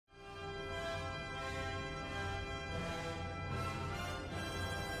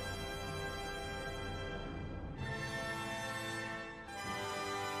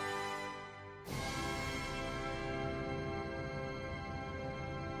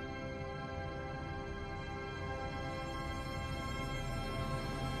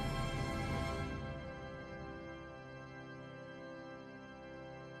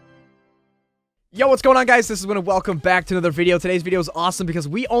Yo, what's going on, guys? This is Wynn, and welcome back to another video. Today's video is awesome because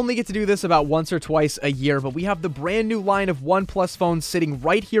we only get to do this about once or twice a year, but we have the brand new line of OnePlus phones sitting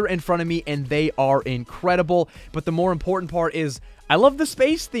right here in front of me, and they are incredible. But the more important part is I love the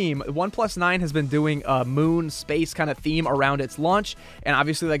space theme. OnePlus 9 has been doing a moon space kind of theme around its launch, and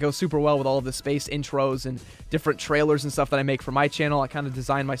obviously that goes super well with all of the space intros and different trailers and stuff that I make for my channel. I kind of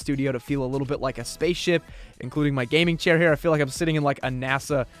designed my studio to feel a little bit like a spaceship, including my gaming chair here. I feel like I'm sitting in like a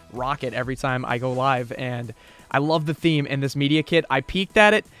NASA rocket every time I go live, and I love the theme and this media kit. I peeked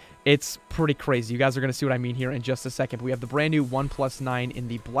at it. It's pretty crazy. You guys are going to see what I mean here in just a second. But we have the brand new OnePlus 9 in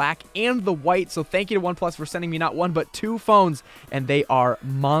the black and the white. So thank you to OnePlus for sending me not one, but two phones. And they are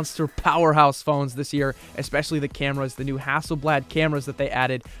monster powerhouse phones this year, especially the cameras. The new Hasselblad cameras that they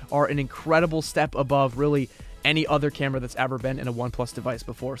added are an incredible step above really any other camera that's ever been in a OnePlus device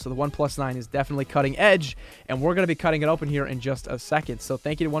before. So the OnePlus 9 is definitely cutting edge, and we're going to be cutting it open here in just a second. So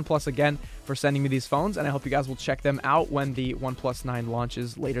thank you to OnePlus again for sending me these phones, and I hope you guys will check them out when the OnePlus 9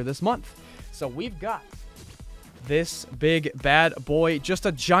 launches later this month. So we've got this big bad boy, just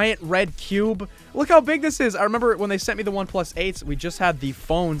a giant red cube. Look how big this is. I remember when they sent me the OnePlus 8s, we just had the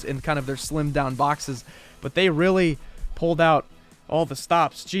phones in kind of their slimmed down boxes, but they really pulled out all the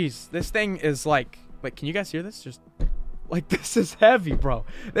stops. Jeez, this thing is like, wait, can you guys hear this? Just like, this is heavy, bro.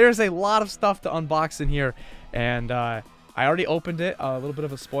 There's a lot of stuff to unbox in here, and I already opened it. A little bit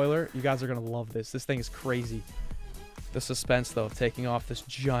of a spoiler. You guys are gonna love this. This thing is crazy. The suspense, though, of taking off this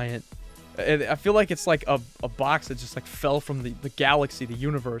giant. I feel like it's like a box that just like fell from the galaxy, the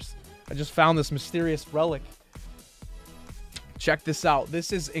universe. I just found this mysterious relic. Check this out.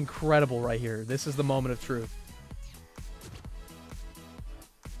 This is incredible right here. This is the moment of truth.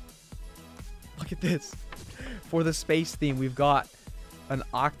 Look at this. For the space theme, we've got an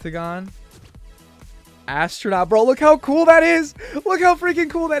octagon astronaut. Bro, look how cool that is. Look how freaking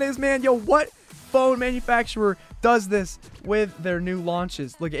cool that is, man. Yo, what phone manufacturer does this with their new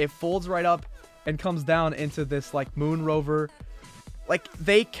launches? Look, it folds right up and comes down into this like moon rover. Like,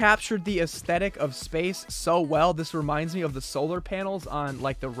 they captured the aesthetic of space so well. This reminds me of the solar panels on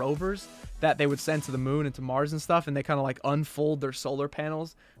like the rovers that they would send to the moon and to Mars and stuff, and they kind of like unfold their solar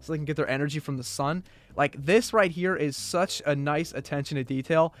panels so they can get their energy from the sun. Like, this right here is such a nice attention to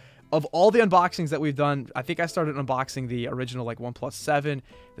detail. Of all the unboxings that we've done, I think I started unboxing the original like OnePlus 7,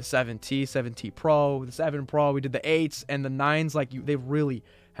 the 7T, 7T Pro, the 7 Pro. We did the 8s and the 9s. Like, they really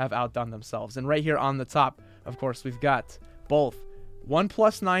have outdone themselves. And right here on the top, of course, we've got both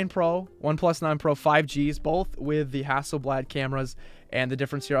OnePlus 9 Pro, OnePlus 9 Pro 5Gs, both with the Hasselblad cameras. And the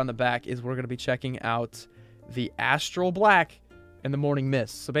difference here on the back is we're going to be checking out the Astral Black and the Morning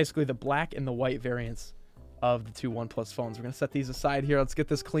Mist. So basically the black and the white variants of the two OnePlus phones. We're going to set these aside here. Let's get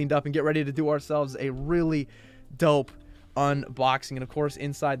this cleaned up and get ready to do ourselves a really dope unboxing. And of course,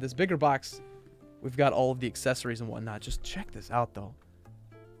 inside this bigger box, we've got all of the accessories and whatnot. Just check this out, though.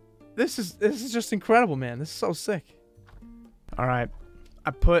 This is just incredible, man. This is so sick. All right,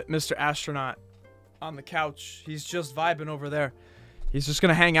 I put Mr. Astronaut on the couch. He's just vibing over there. He's just going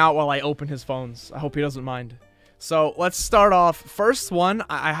to hang out while I open his phones. I hope he doesn't mind. So let's start off. First one,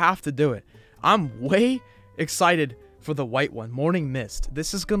 I have to do it. I'm way excited for the white one, Morning Mist.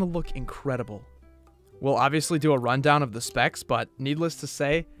 This is going to look incredible. We'll obviously do a rundown of the specs, but needless to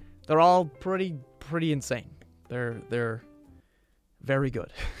say, they're all pretty insane. They're very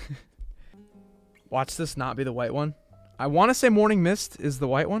good. Watch this not be the white one. I want to say Morning Mist is the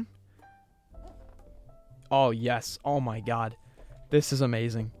white one. Oh, yes. Oh, my God. This is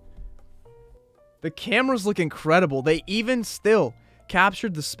amazing. The cameras look incredible. They even still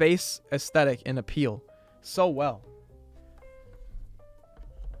captured the space aesthetic and appeal so well.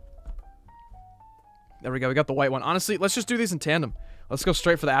 There we go. We got the white one. Honestly, let's just do these in tandem. Let's go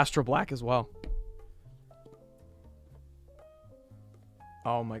straight for the Astro Black as well.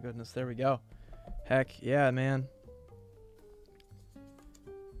 Oh, my goodness. There we go. Heck yeah, man.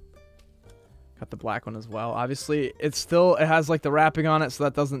 Got the black one as well. Obviously, it has like the wrapping on it, so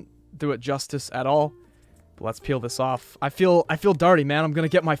that doesn't do it justice at all. But let's peel this off. I feel dirty, man. I'm gonna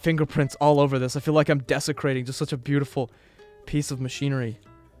get my fingerprints all over this. I feel like I'm desecrating just such a beautiful piece of machinery.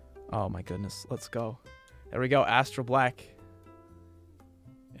 Oh my goodness. Let's go. There we go. Astro Black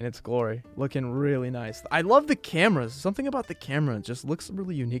in its glory. Looking really nice. I love the cameras. Something about the camera just looks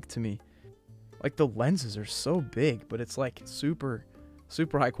really unique to me. Like, the lenses are so big, but it's like super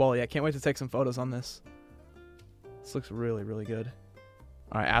high quality. I can't wait to take some photos on this. This looks really good.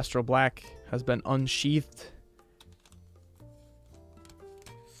 All right, Astro Black has been unsheathed.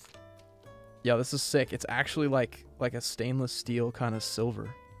 Yo, this is sick. It's actually like a stainless steel kind of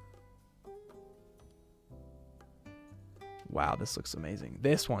silver. Wow. Wow, this looks amazing.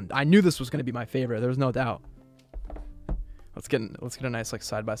 This one, I knew this was going to be my favorite. There was no doubt. Let's get a nice like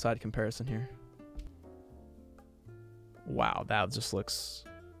side-by-side comparison here. Wow, that just looks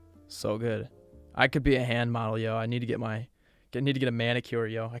so good. I could be a hand model, yo. I need to get a manicure,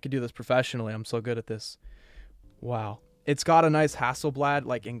 yo. I could do this professionally. I'm so good at this. Wow. It's got a nice Hasselblad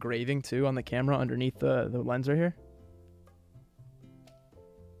like engraving too on the camera underneath the lens right here.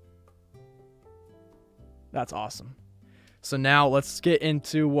 That's awesome. So now let's get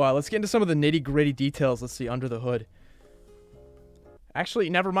into some of the nitty-gritty details. Let's see under the hood. Actually,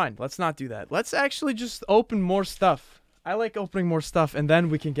 never mind. Let's not do that. Let's actually just open more stuff. I like opening more stuff, and then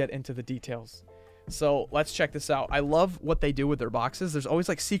we can get into the details. So let's check this out. I love what they do with their boxes. There's always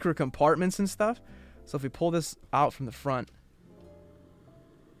like secret compartments and stuff. So if we pull this out from the front.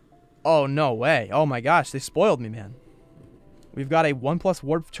 Oh, no way. Oh my gosh, they spoiled me, man. We've got a OnePlus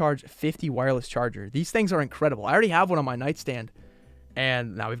Warp Charge 50 wireless charger. These things are incredible. I already have one on my nightstand.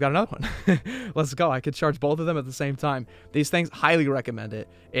 And now we've got another one. Let's go. I could charge both of them at the same time. These things, highly recommend it.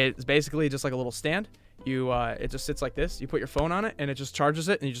 It's basically just like a little stand. It just sits like this. You put your phone on it, and it just charges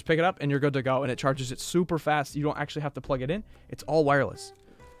it, and you just pick it up, and you're good to go. And it charges it super fast. You don't actually have to plug it in. It's all wireless.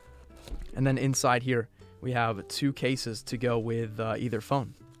 And then inside here, we have 2 cases to go with either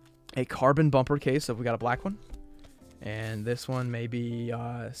phone. A carbon bumper case, so we got a black one. And this one may be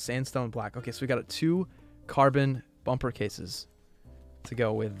sandstone black. Okay, so we got 2 carbon bumper cases to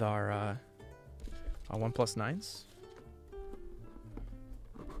go with our OnePlus 9s.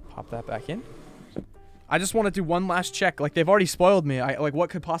 Pop that back in. I just want to do one last check. Like, they've already spoiled me. Like,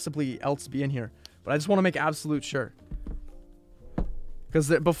 what could possibly else be in here? But I just want to make absolute sure. Because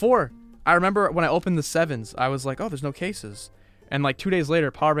before, I remember when I opened the 7s, I was like, oh, there's no cases. And like 2 days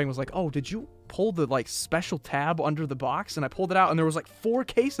later, Powerbank was like, oh, did you pull the like special tab under the box? And I pulled it out, and there was like 4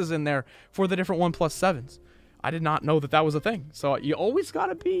 cases in there for the different OnePlus 7s. I did not know that was a thing. So you always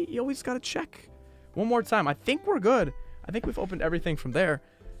gotta check one more time. I think we're good. I think we've opened everything from there.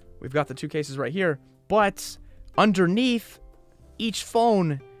 We've got the 2 cases right here, but underneath each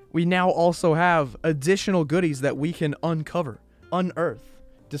phone, we now also have additional goodies that we can uncover, unearth,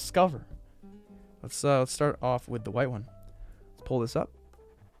 discover. Let's start off with the white one. Let's pull this up.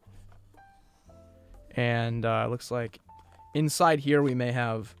 And looks like inside here we may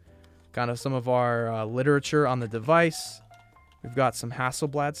have kind of some of our literature on the device. We've got some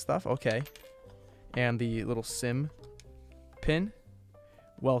Hasselblad stuff. Okay. And the little SIM pin.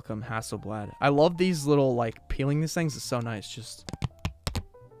 Welcome, Hasselblad. I love these little, like, peeling these things. It's so nice. Just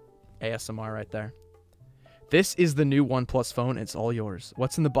ASMR right there. This is the new OnePlus phone. It's all yours.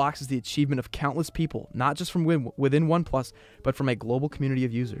 What's in the box is the achievement of countless people, not just from within OnePlus, but from a global community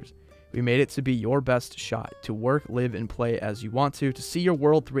of users. We made it to be your best shot, to work, live, and play as you want to see your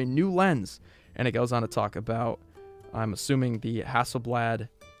world through a new lens. And it goes on to talk about, I'm assuming, the Hasselblad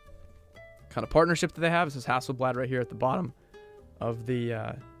kind of partnership that they have. It says Hasselblad right here at the bottom of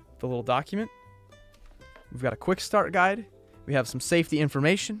the little document. We've got a quick start guide. We have some safety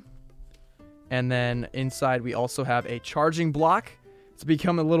information. And then inside we also have a charging block. It's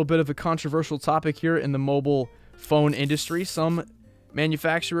become a little bit of a controversial topic here in the mobile phone industry. Some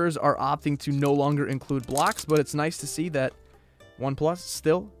manufacturers are opting to no longer include blocks, but it's nice to see that OnePlus is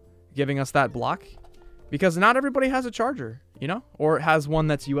still giving us that block, because not everybody has a charger, you know, or has one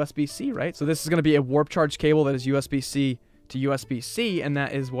that's USB-C, right? So this is going to be a warp charge cable that is USB-C to USB-C, and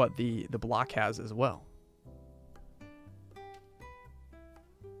that is what the block has as well.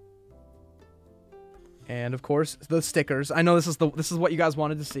 And of course, the stickers. I know this is what you guys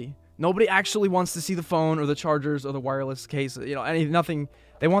wanted to see. Nobody actually wants to see the phone or the chargers or the wireless case, you know, nothing.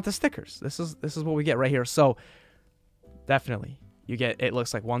 They want the stickers. This is what we get right here. So definitely you get, it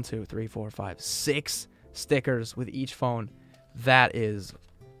looks like 1, 2, 3, 4, 5, 6 stickers with each phone. That's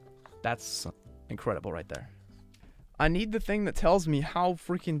incredible right there. I need the thing that tells me how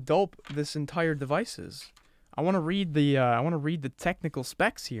freaking dope this entire device is. I want to read the technical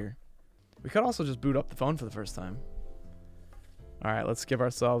specs here. We could also just boot up the phone for the first time. All right, let's give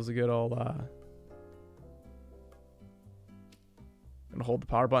ourselves a good old gonna hold the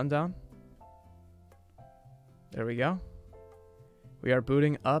power button down. There we go. We are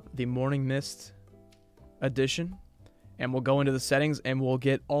booting up the Morning Mist edition, and we'll go into the settings and we'll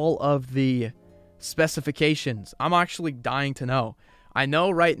get all of the specifications. I'm actually dying to know. I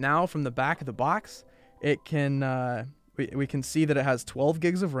know right now from the back of the box, it can we can see that it has 12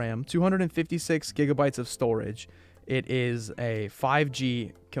 gigs of RAM, 256 gigabytes of storage. It is a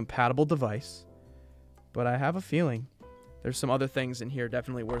 5G compatible device, but I have a feeling there's some other things in here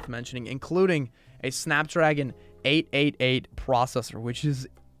definitely worth mentioning, including a Snapdragon 888 processor, which is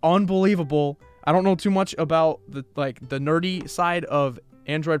unbelievable. I don't know too much about the nerdy side of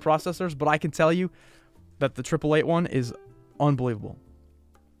Android processors, but I can tell you that the 888 one is unbelievable.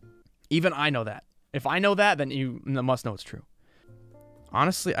 Even I know that. If I know that, then you must know it's true.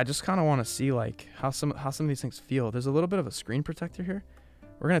 Honestly, I just kind of want to see like how some of these things feel. There's a little bit of a screen protector here.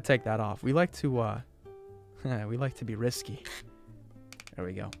 We're gonna take that off. We like to we like to be risky. There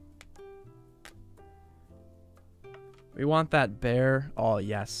we go. We want that bare. Oh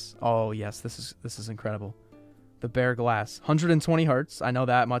yes. Oh yes. This is incredible. The bare glass. 120 hertz. I know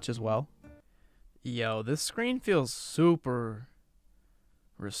that much as well. Yo, this screen feels super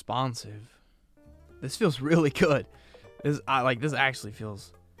responsive. This feels really good. This actually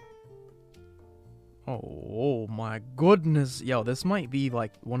feels. Oh my goodness. Yo, this might be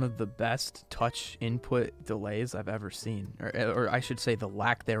like one of the best touch input delays I've ever seen, or I should say the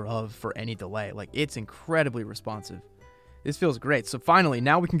lack thereof for any delay. Like, it's incredibly responsive. This feels great. So finally,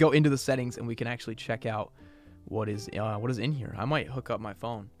 now we can go into the settings and we can actually check out what is in here. I might hook up my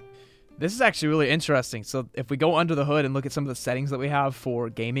phone. This is actually really interesting. So if we go under the hood and look at some of the settings that we have for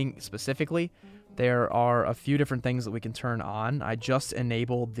gaming specifically, there are a few different things that we can turn on. I just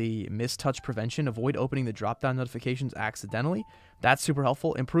enabled the mistouch prevention. Avoid opening the drop-down notifications accidentally. That's super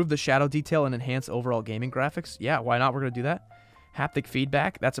helpful. Improve the shadow detail and enhance overall gaming graphics. Yeah, why not? We're going to do that. Haptic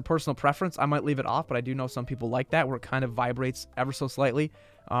feedback. That's a personal preference. I might leave it off, but I do know some people like that, where it kind of vibrates ever so slightly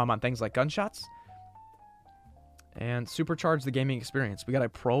on things like gunshots. And supercharge the gaming experience. We got a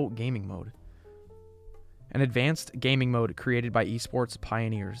pro gaming mode. An advanced gaming mode created by esports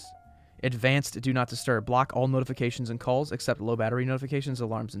pioneers. Advanced do not disturb. Block all notifications and calls except low battery notifications,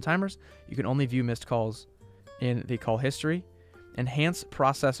 alarms, and timers. You can only view missed calls in the call history. Enhance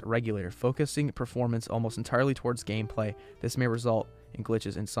process regulator. Focusing performance almost entirely towards gameplay. This may result in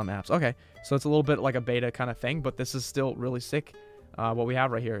glitches in some apps. Okay, so it's a little bit like a beta kind of thing, but this is still really sick. What we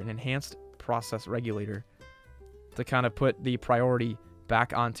have right here, an enhanced process regulator to kind of put the priority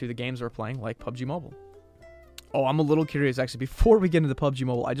back onto the games we're playing, like PUBG Mobile. Oh, I'm a little curious, actually. Before we get into PUBG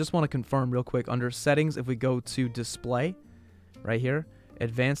Mobile, I just want to confirm real quick. Under settings, if we go to display, right here,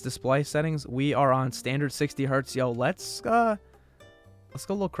 advanced display settings, we are on standard 60 hertz. Yo, let's go a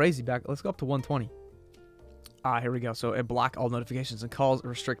little crazy back. Let's go up to 120. Here we go. So it block all notifications and calls,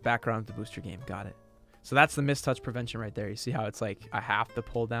 restrict background to boost your game. Got it. So that's the mistouch prevention right there. You see how it's like I have to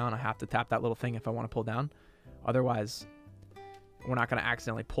pull down. I have to tap that little thing if I want to pull down. Otherwise, we're not going to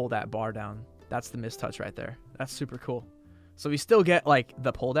accidentally pull that bar down. That's the mistouch right there. That's super cool. So we still get like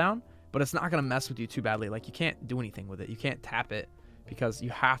the pull down, but it's not going to mess with you too badly. Like, you can't do anything with it. You can't tap it because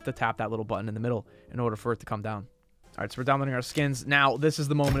you have to tap that little button in the middle in order for it to come down. All right, so we're downloading our skins. Now, this is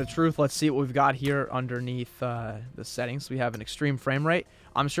the moment of truth. Let's see what we've got here underneath the settings. We have an extreme frame rate.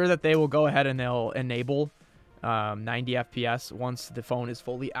 I'm sure that they will go ahead and they'll enable 90 FPS once the phone is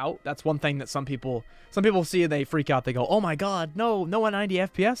fully out. That's one thing that some people see and they freak out. They go, "Oh my God, no 90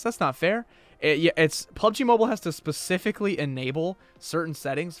 FPS? That's not fair." It's PUBG Mobile has to specifically enable certain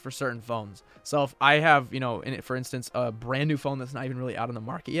settings for certain phones. So if I have, for instance, a brand new phone that's not even really out on the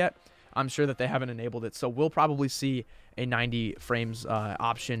market yet, I'm sure that they haven't enabled it. So we'll probably see a 90 frames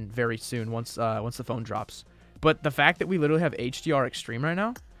option very soon once the phone drops. But the fact that we literally have HDR Extreme right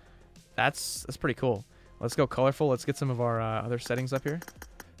now, that's pretty cool. Let's go colorful. Let's get some of our other settings up here.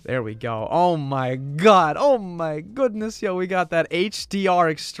 There we go. Oh my God. Oh my goodness. Yo, we got that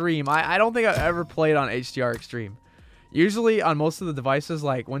HDR Extreme. I don't think I've ever played on HDR Extreme. Usually on most of the devices,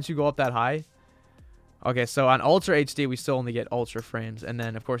 like once you go up that high. Okay, so on Ultra HD, we still only get Ultra frames. And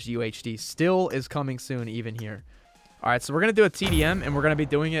then, of course, UHD still is coming soon even here. All right, so we're going to do a TDM, and we're going to be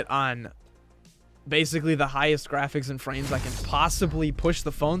doing it on basically the highest graphics and frames I can possibly push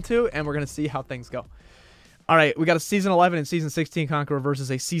the phone to, and we're going to see how things go. All right, we got a Season 11 and Season 16 Conqueror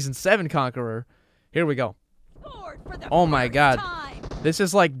versus a Season 7 Conqueror. Here we go. Oh my God. This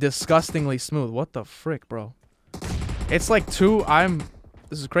is like disgustingly smooth. What the frick, bro? It's like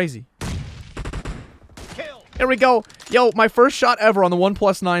this is crazy. Here we go. Yo, my first shot ever on the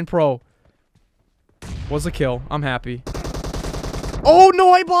OnePlus 9 Pro was a kill. I'm happy. Oh,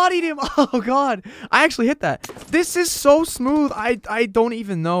 no, I bodied him. Oh, God. I actually hit that. This is so smooth. I don't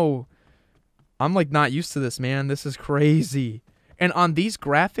even know. I'm, like, not used to this, man. This is crazy. And on these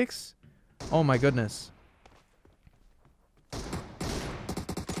graphics, oh, my goodness.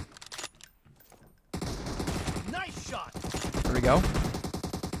 Nice shot. There we go.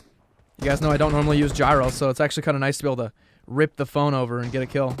 You guys know I don't normally use gyro, so it's actually kind of nice to be able to rip the phone over and get a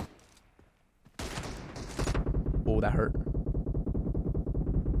kill. Oh, that hurt.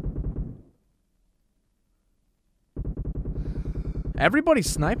 Everybody's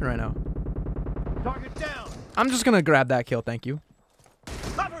sniping right now. Target down. I'm just going to grab that kill, thank you.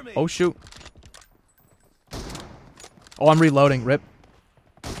 Cover me. Oh, shoot. Oh, I'm reloading. Rip.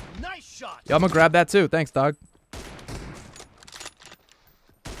 Nice shot. Yeah, I'm gonna grab that too. Thanks, dog.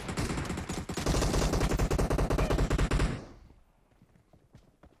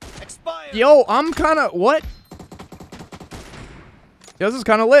 Expired. Yo, I'm kind of... What? Yo, this is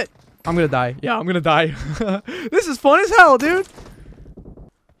kind of lit. I'm gonna die. Yeah, I'm gonna die. This is fun as hell, dude.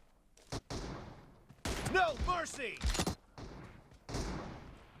 No mercy.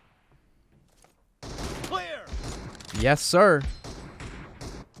 Clear. Yes, sir.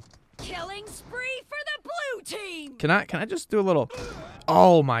 Killing spree for the blue team. Can I just do a little...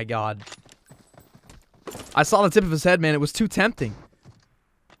 Oh, my God. I saw the tip of his head, man. It was too tempting.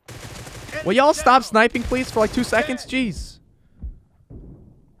 Will y'all stop sniping, please, for like 2 seconds? Jeez.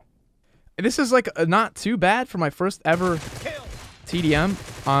 This is like not too bad for my first ever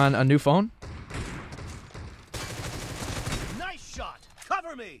TDM on a new phone. Nice shot.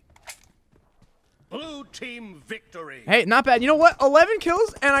 Cover me. Blue team victory. Hey, not bad. You know what? 11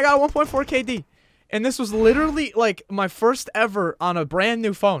 kills and I got a 1.4 KD. And this was literally like my first ever on a brand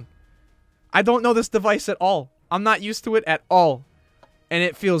new phone. I don't know this device at all. I'm not used to it at all. And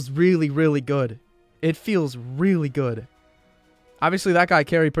it feels really, really good. It feels really good. Obviously, that guy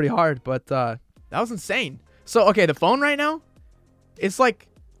carried pretty hard, but that was insane. So, okay, the phone right now, it's like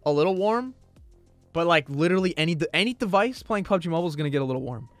a little warm, but like literally any device playing PUBG Mobile is going to get a little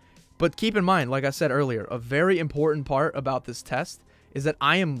warm. But keep in mind, like I said earlier, a very important part about this test is that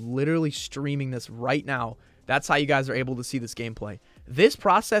I am literally streaming this right now. That's how you guys are able to see this gameplay. This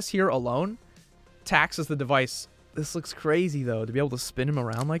process here alone taxes the device. This looks crazy, though, to be able to spin him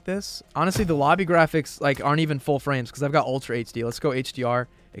around like this. Honestly, the lobby graphics like aren't even full frames because I've got Ultra HD. Let's go HDR,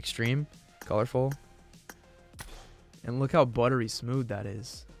 Extreme, Colorful. And look how buttery smooth that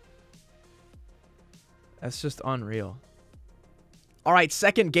is. That's just unreal. All right,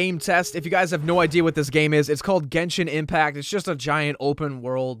 second game test. If you guys have no idea what this game is, it's called Genshin Impact. It's just a giant open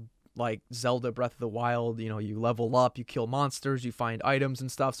world like Zelda Breath of the Wild. You know, you level up, you kill monsters, you find items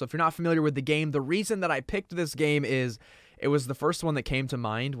and stuff. So if you're not familiar with the game, the reason that I picked this game is it was the first one that came to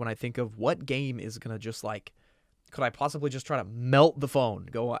mind when I think of what game is going to just like, could I possibly just try to melt the phone,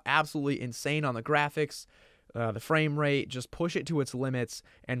 go absolutely insane on the graphics, the frame rate, just push it to its limits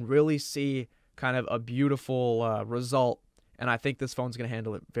and really see kind of a beautiful result. And I think this phone's going to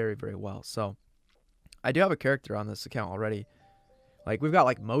handle it very, very well. So I do have a character on this account already. Like, we've got,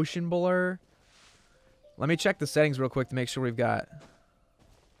 like, motion blur. Let me check the settings real quick to make sure we've got...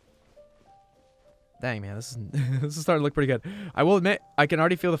 Dang, man, this is starting to look pretty good. I will admit, I can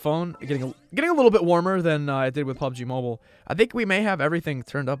already feel the phone getting a little bit warmer than it did with PUBG Mobile. I think we may have everything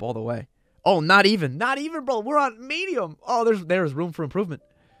turned up all the way. Oh, not even, bro. We're on medium. Oh, there's room for improvement.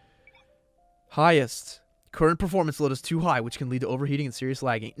 Highest. Current performance load is too high, which can lead to overheating and serious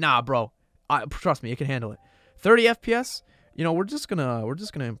lagging. Nah, bro. Trust me, it can handle it. 30 FPS. You know, we're just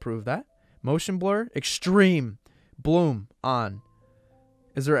gonna improve that. Motion blur, extreme, bloom on.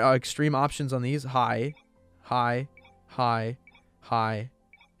 Is there extreme options on these? High, high, high, high.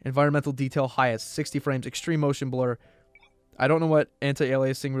 Environmental detail highest, 60 frames. Extreme motion blur. I don't know what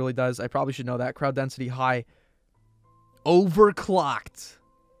anti-aliasing really does. I probably should know that. Crowd density high. Overclocked.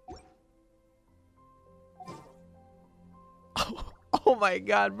 Oh my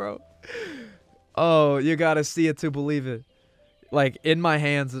god, bro. Oh, you gotta see it to believe it. Like, in my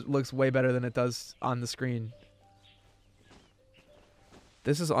hands, it looks way better than it does on the screen.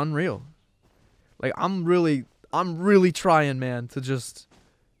 This is unreal. Like, I'm really trying, man, to just...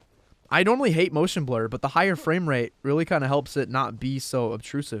 I normally hate motion blur, but the higher frame rate really kind of helps it not be so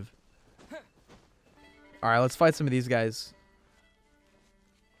obtrusive. Alright, let's fight some of these guys.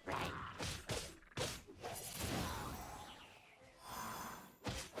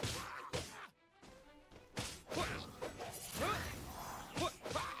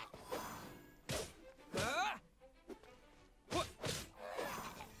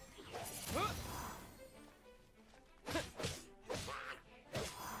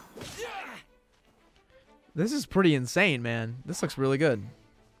 This is pretty insane, man. This looks really good.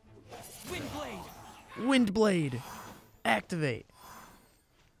 Windblade. Activate.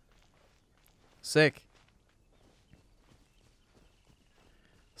 Sick.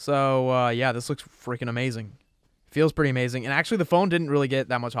 So, yeah, this looks freaking amazing. Feels pretty amazing. And actually, the phone didn't really get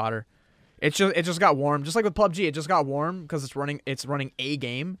that much hotter. It just got warm. Just like with PUBG, it just got warm because it's running a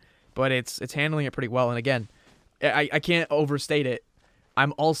game, but it's handling it pretty well. And again, I can't overstate it.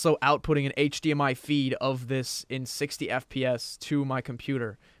 I'm also outputting an HDMI feed of this in 60 FPS to my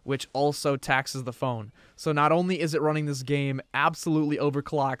computer, which also taxes the phone. So not only is it running this game absolutely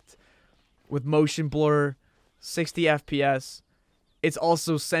overclocked with motion blur, 60 FPS, it's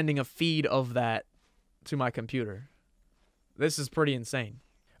also sending a feed of that to my computer. This is pretty insane.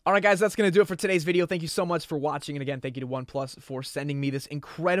 All right, guys, that's going to do it for today's video. Thank you so much for watching. And again, thank you to OnePlus for sending me this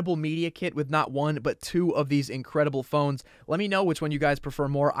incredible media kit with not one, but two of these incredible phones. Let me know which one you guys prefer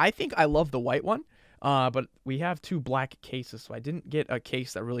more. I think I love the white one, but we have two black cases, so I didn't get a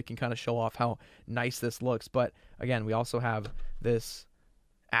case that really can kind of show off how nice this looks. But again, we also have this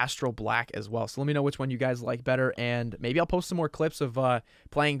Astro Black as well. So let me know which one you guys like better, and maybe I'll post some more clips of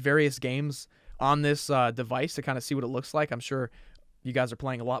playing various games on this device to kind of see what it looks like. I'm sure you guys are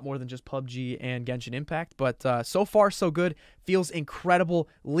playing a lot more than just PUBG and Genshin Impact, but so far so good. Feels incredible,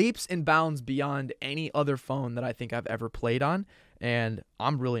 leaps and bounds beyond any other phone that I think I've ever played on, and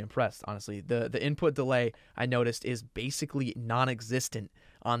I'm really impressed, honestly. The input delay I noticed is basically non-existent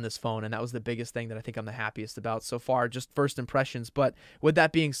on this phone, and that was the biggest thing that I think I'm the happiest about so far, just first impressions. But with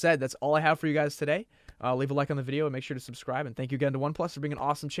that being said, that's all I have for you guys today. Leave a like on the video and make sure to subscribe, and thank you again to OnePlus for being an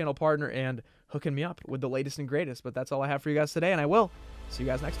awesome channel partner and hooking me up with the latest and greatest. But that's all I have for you guys today, and I will see you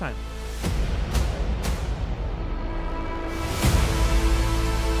guys next time.